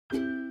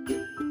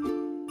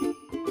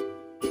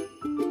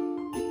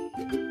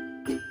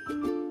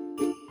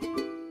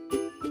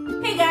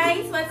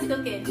Christmas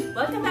Cooking!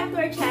 Welcome back to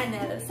our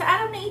channel. Sa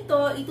araw na ito,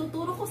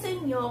 ituturo ko sa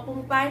inyo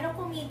kung paano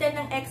kumita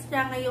ng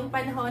extra ngayong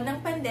panahon ng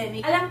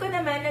pandemic. Alam ko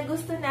naman na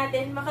gusto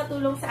natin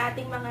makatulong sa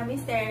ating mga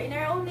mister in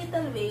our own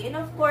little way, and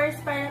of course,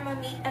 para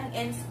ma-meet ang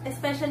ends,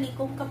 especially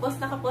kung kapos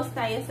na kapos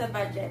tayo sa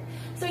budget.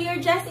 So you're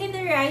just in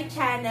the right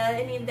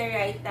channel and in the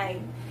right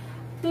time.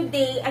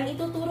 Today, ang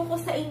ituturo ko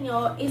sa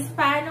inyo is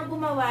paano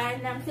gumawa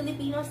ng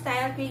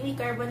Filipino-style creamy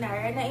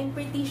carbonara na I'm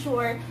pretty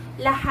sure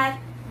lahat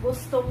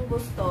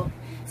gustong-gusto.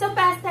 So,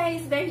 pasta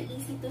is very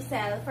easy to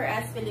sell for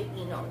us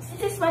Filipinos.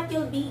 This is what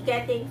you'll be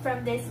getting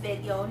from this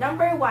video.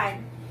 Number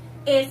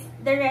 1 is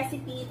the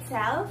recipe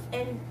itself,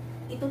 and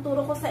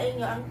ituturo ko sa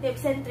inyo ang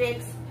tips and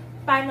tricks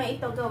paano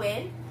ito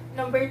gawin.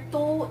 Number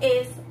 2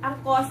 is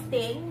ang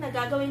costing na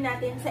gagawin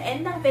natin sa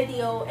end ng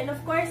video, and of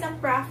course, ang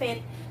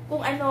profit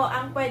kung ano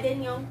ang pwede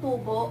nyong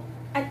tubo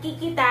at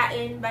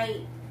kikitain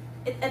by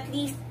at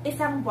least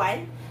isang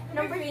buwan.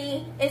 Number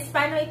 3 is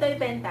paano ito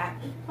ibenta.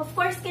 Of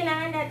course,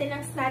 kailangan natin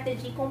ng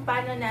strategy kung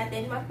paano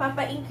natin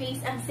magpapa-increase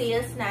ang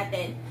sales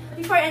natin.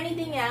 Before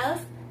anything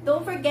else,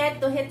 don't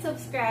forget to hit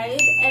subscribe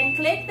and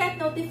click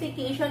that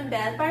notification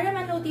bell para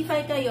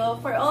ma-notify kayo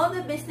for all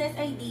the business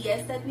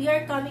ideas that we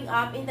are coming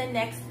up in the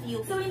next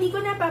few. So, hindi ko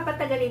na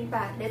papatagalin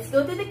pa. Let's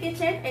go to the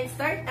kitchen and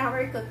start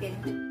our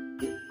cooking.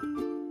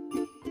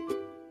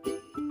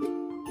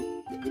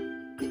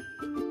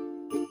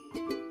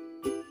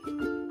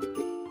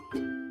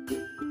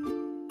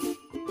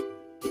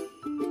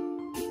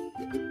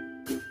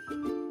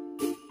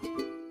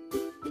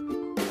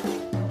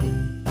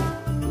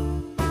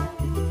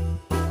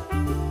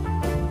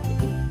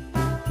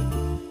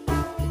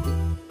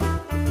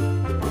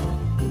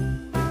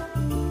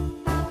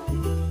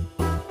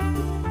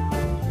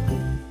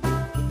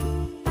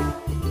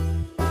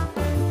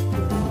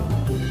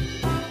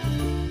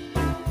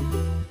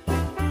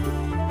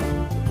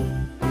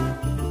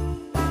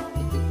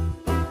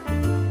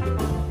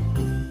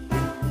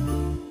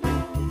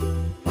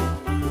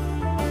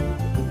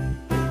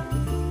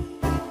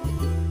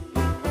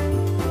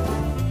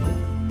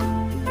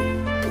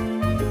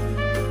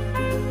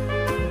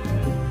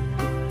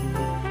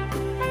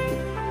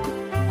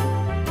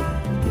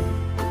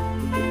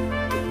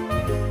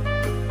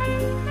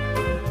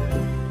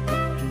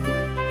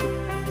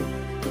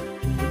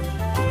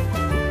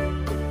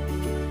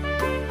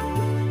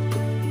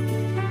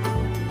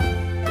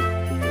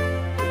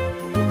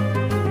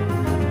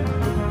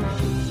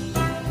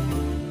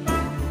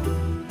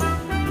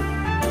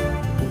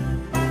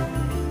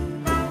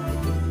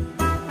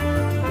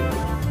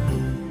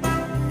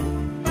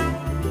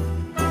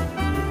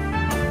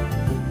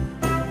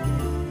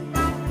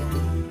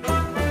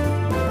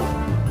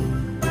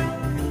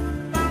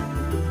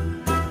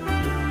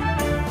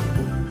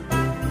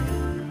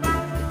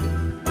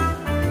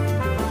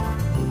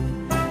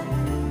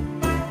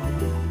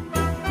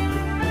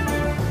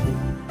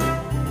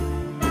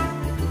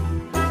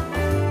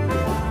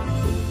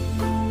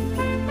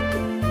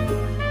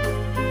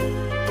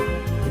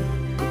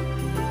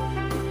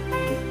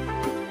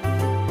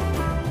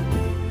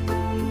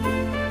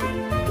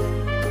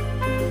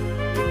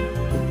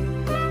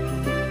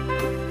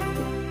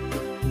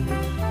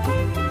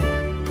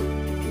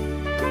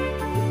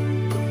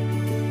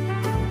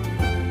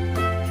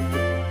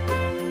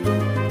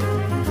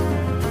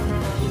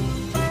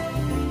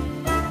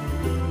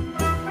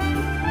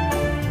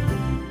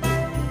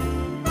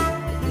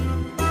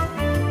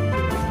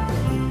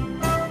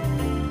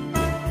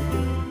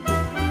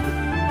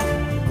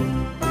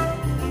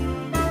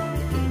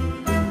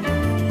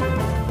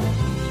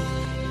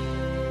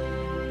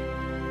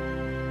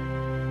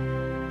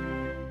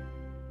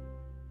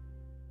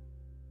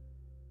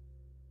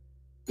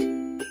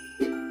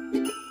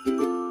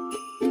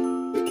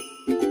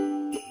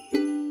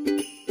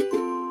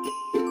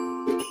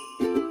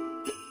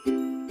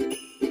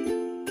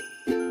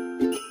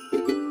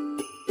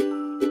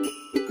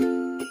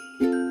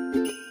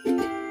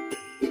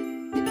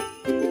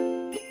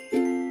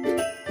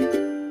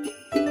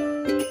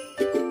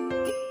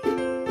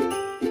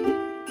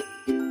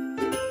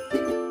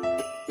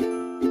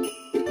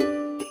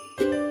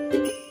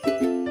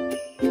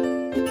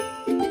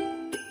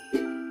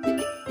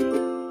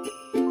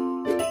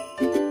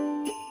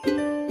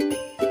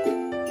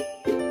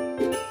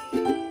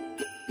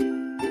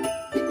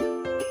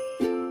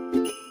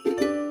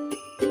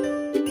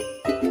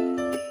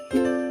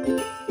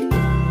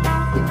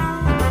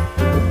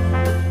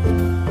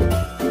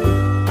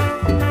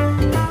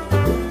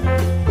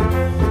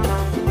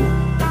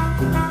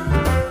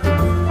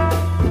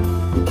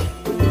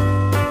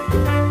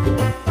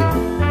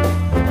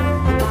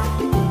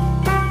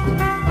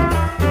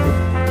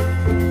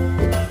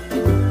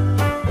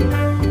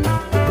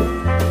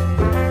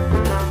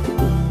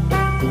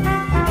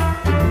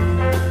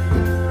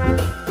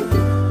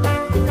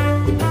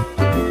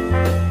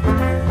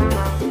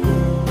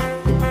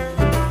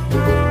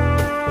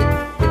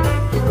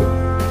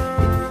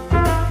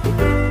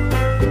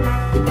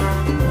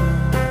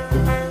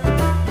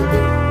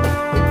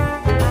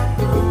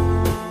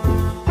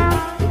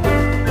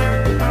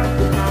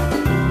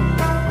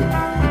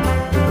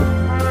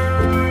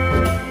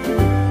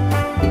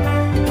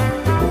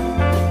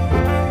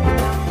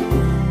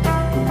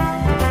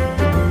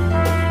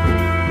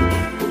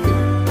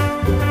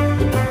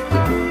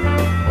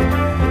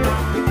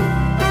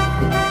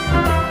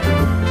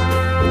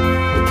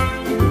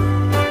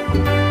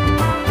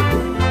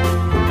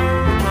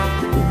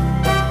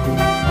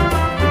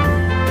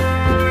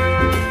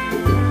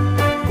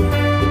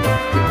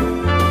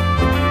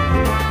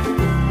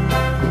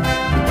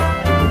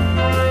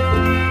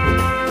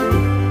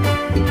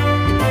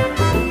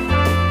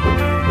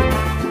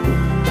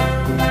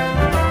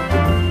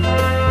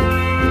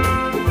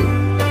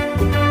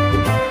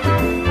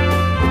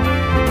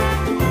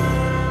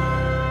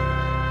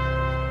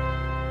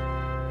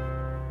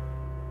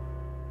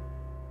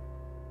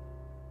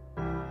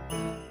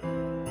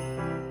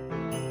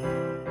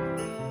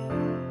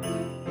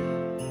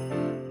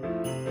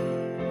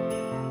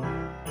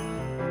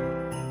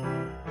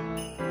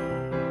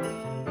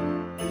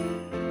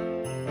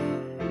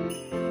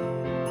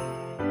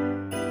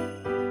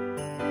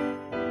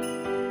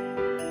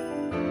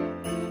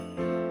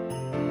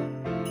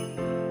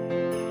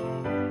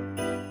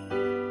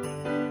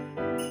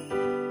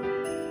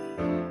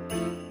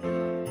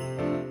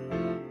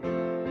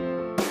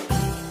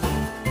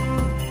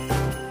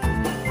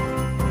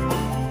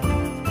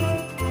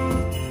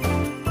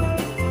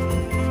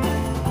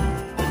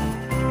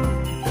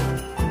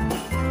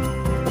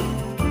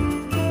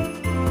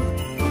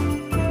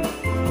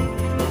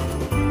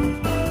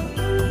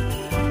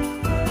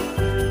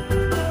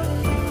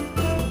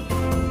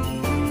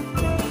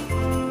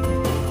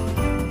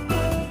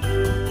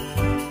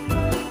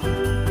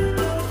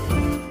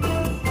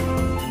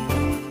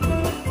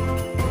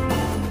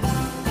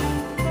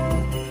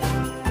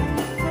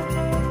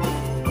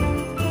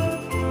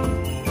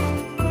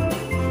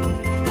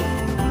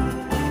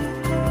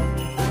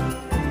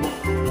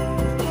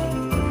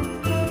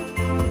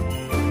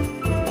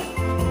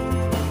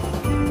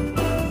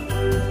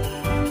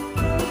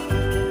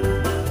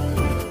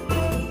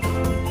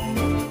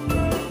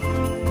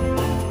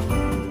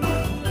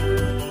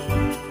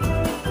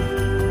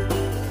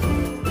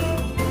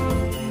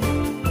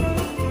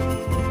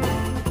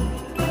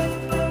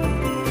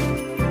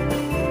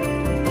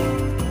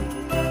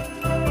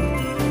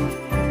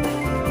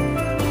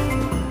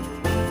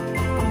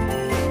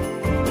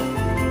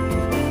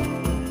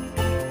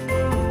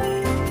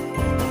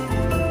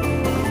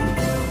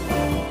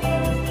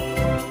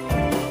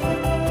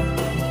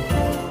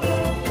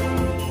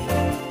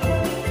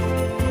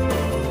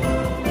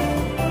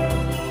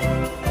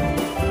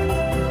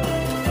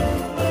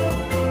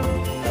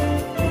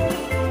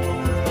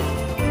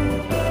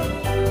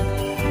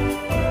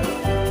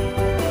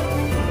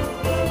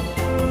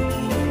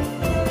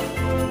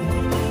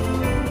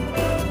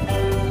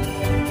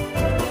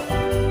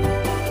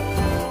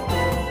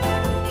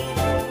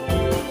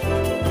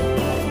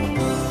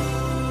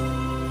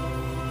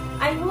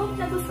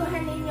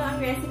 nagustuhan ninyo ang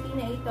recipe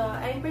na ito,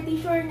 I'm pretty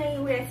sure na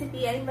yung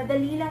recipe ay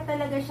madali lang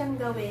talaga siyang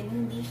gawin.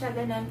 Hindi siya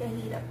ganon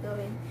kahirap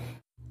gawin.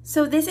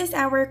 So this is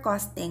our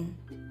costing.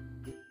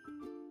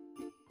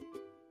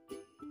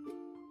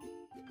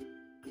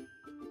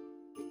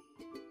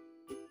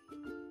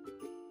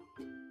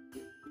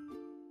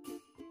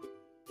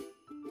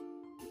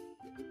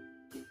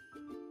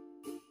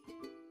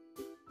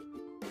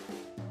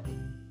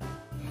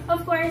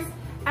 Of course,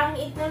 ang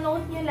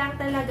ito-note nyo lang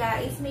talaga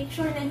is make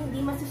sure na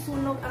hindi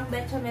masusunog ang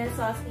bechamel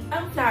sauce.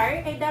 Ang flour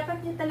ay dapat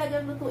nyo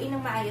talagang lutuin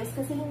ng maayos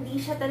kasi hindi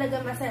siya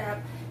talaga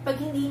masarap pag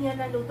hindi nyo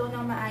naluto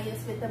ng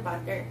maayos with the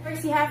butter.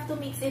 First, you have to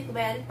mix it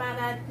well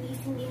para at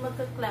least hindi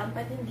magka-clump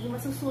at hindi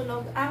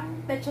masusunog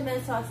ang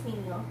bechamel sauce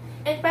ninyo.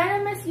 And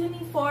para mas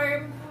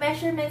uniform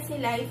measurements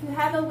nila, if you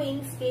have a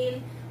weighing scale,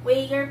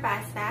 weigh your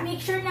pasta.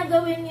 Make sure na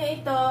gawin nyo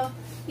ito.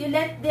 You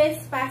let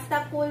this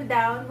pasta cool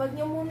down. Huwag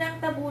nyo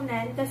munang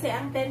tabunan kasi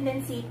ang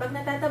tendency, pag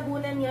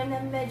natatabunan nyo na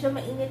medyo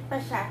mainit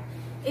pa siya,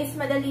 is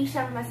madali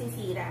siyang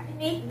masisira.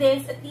 Make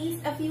this at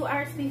least a few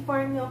hours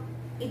before nyo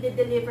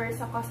i-deliver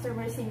sa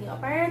customers niyo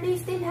para they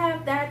still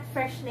have that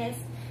freshness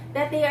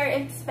that they are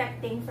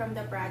expecting from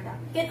the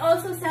product. You can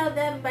also sell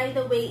them, by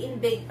the way,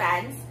 in big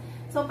pans.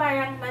 So,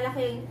 parang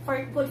malaking,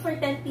 good for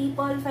 10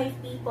 people, 5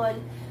 people,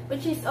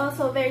 which is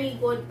also very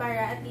good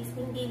para at least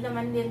hindi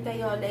naman din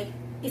kayo like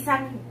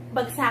isang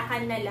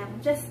bagsakan na lang.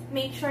 Just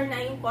make sure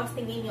na yung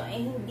costing niyo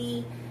ay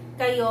hindi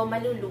kayo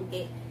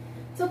malulugi.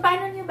 So,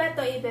 paano nyo ba ito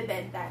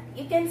ibebenta?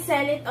 You can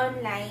sell it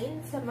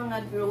online sa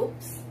mga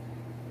groups,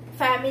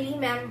 family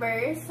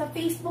members. Sa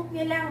Facebook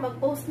nyo lang,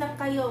 mag-post lang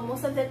kayo.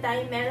 Most of the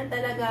time, meron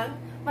talagang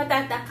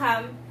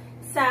matatakam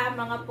sa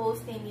mga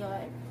post ninyo.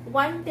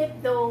 One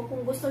tip though,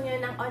 kung gusto nyo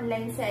ng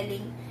online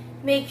selling,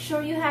 make sure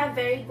you have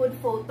very good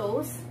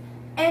photos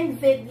and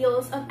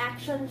videos of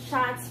action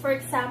shots. For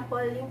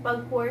example, yung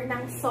pag-pour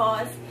ng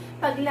sauce,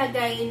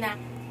 paglagay ng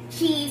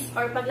cheese,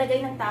 or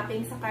paglagay ng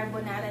topping sa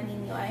carbonara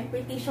ninyo. I'm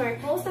pretty sure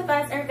most of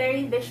us are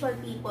very visual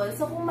people.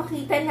 So, kung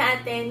makita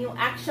natin yung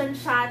action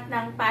shot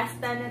ng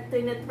pasta na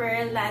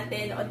tinutwirl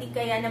natin, o di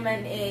kaya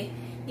naman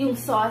yung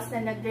sauce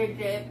na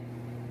nagdrip,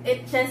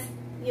 it just,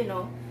 you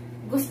know,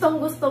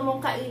 gustong-gusto mong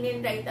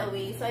kainin right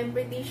away. So, I'm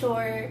pretty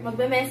sure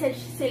magbe-message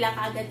sila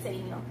kaagad sa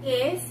inyo.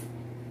 Is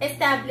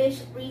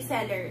establish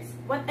resellers.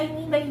 What I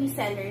mean by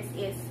resellers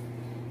is,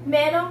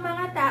 merong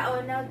mga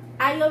tao na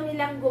ayaw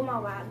nilang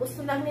gumawa,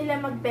 gusto lang nila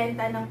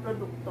magbenta ng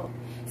produkto.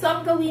 So,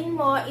 ang gawin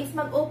mo is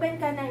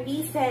mag-open ka ng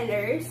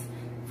resellers.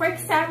 For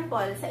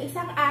example, sa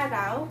isang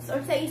araw,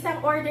 or sa isang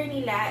order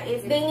nila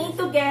is, they need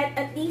to get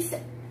at least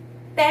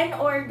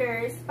 10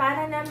 orders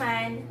para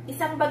naman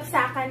isang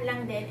bagsakan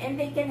lang din, and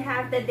they can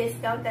have the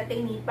discount that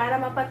they need para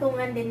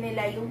mapatungan din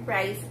nila yung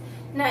price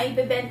na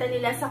ibebenta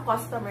nila sa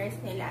customers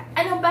nila.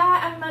 Ano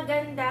ba ang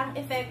magandang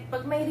effect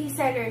pag may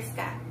resellers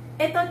ka?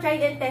 Ito,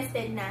 tried and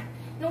tested na.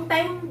 Nung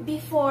time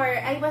before,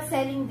 I was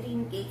selling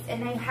dream cakes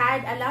and I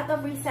had a lot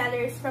of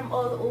resellers from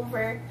all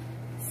over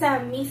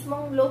sa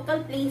mismong local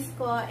place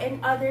ko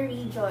and other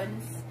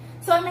regions.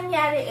 So, ang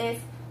nangyari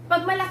is,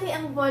 pag malaki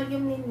ang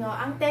volume ninyo,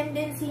 ang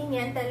tendency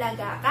niyan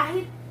talaga,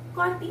 kahit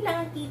konti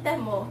lang ang kita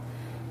mo,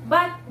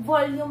 but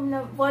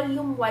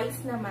volume-wise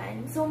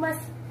naman, so mas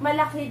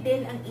malaki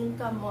din ang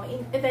income mo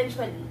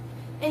eventually.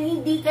 And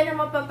hindi ka na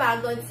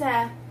mapapagod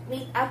sa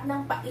make-up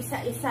ng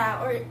pa-isa-isa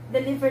or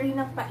delivery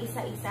ng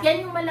pa-isa-isa.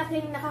 Yan yung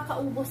malaking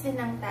nakakaubos din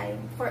ng time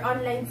for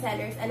online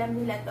sellers.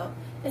 Alam nila to.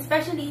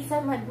 Especially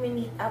sa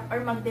mag-meet up or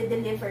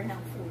magde-deliver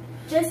ng food.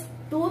 Just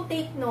do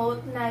take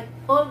note na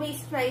always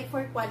strive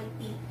for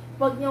quality.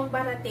 Huwag niyong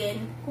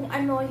baratin kung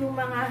ano yung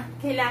mga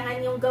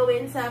kailangan niyong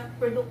gawin sa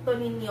produkto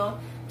ninyo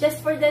just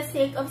for the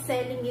sake of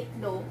selling it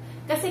low.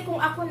 Kasi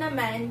kung ako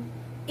naman,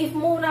 if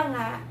mura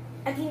nga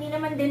at hindi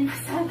naman din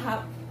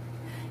masarap,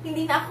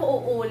 hindi na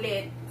ako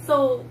uulit.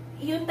 So,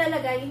 yun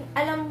talaga, yung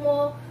alam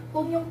mo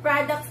kung yung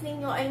products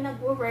ninyo ay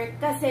nag-work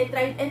kasi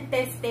tried and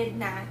tested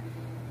na,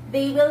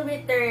 they will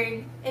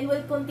return and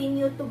will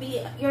continue to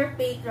be your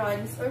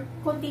patrons or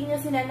continue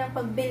sila ng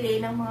pagbili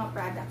ng mga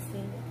products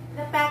ninyo.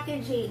 The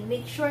packaging,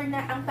 make sure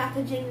na ang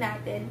packaging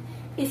natin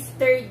is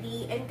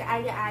sturdy and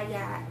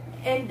kaaya-aya.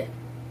 And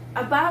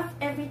above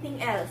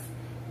everything else,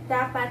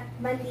 dapat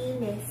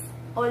malinis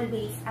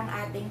always ang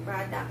ating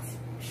products.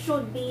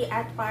 Should be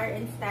at par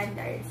and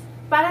standards.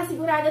 Para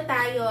sigurado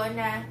tayo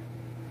na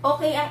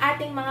okay ang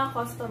ating mga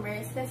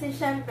customers kasi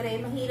syempre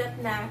mahirap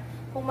na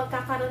kung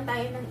magkakaroon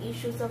tayo ng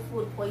issues of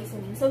food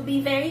poisoning. So be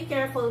very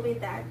careful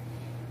with that.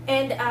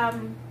 And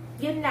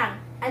yun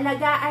lang,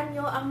 alagaan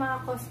nyo ang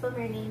mga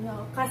customer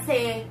ninyo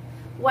kasi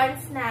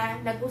once na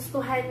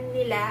nagustuhan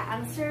nila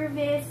ang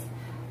service,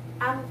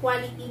 ang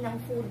quality ng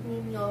food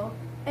ninyo,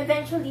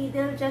 eventually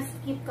they'll just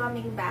keep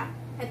coming back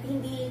at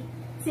hindi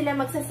sila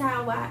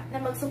magsasawa na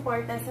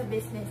magsuporta sa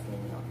business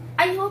ninyo.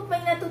 I hope may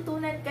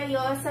natutunan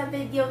kayo sa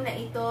video na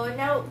ito.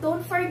 Now,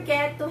 don't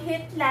forget to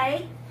hit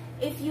like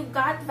if you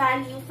got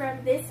value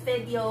from this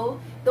video.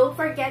 Don't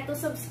forget to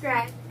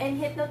subscribe and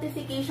hit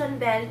notification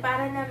bell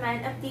para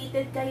naman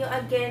updated kayo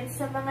again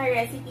sa mga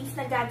recipes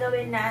na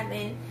gagawin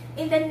namin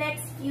in the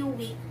next few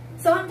weeks.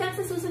 So hanggang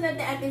sa susunod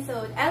na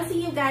episode, I'll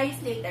see you guys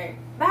later.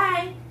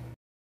 Bye!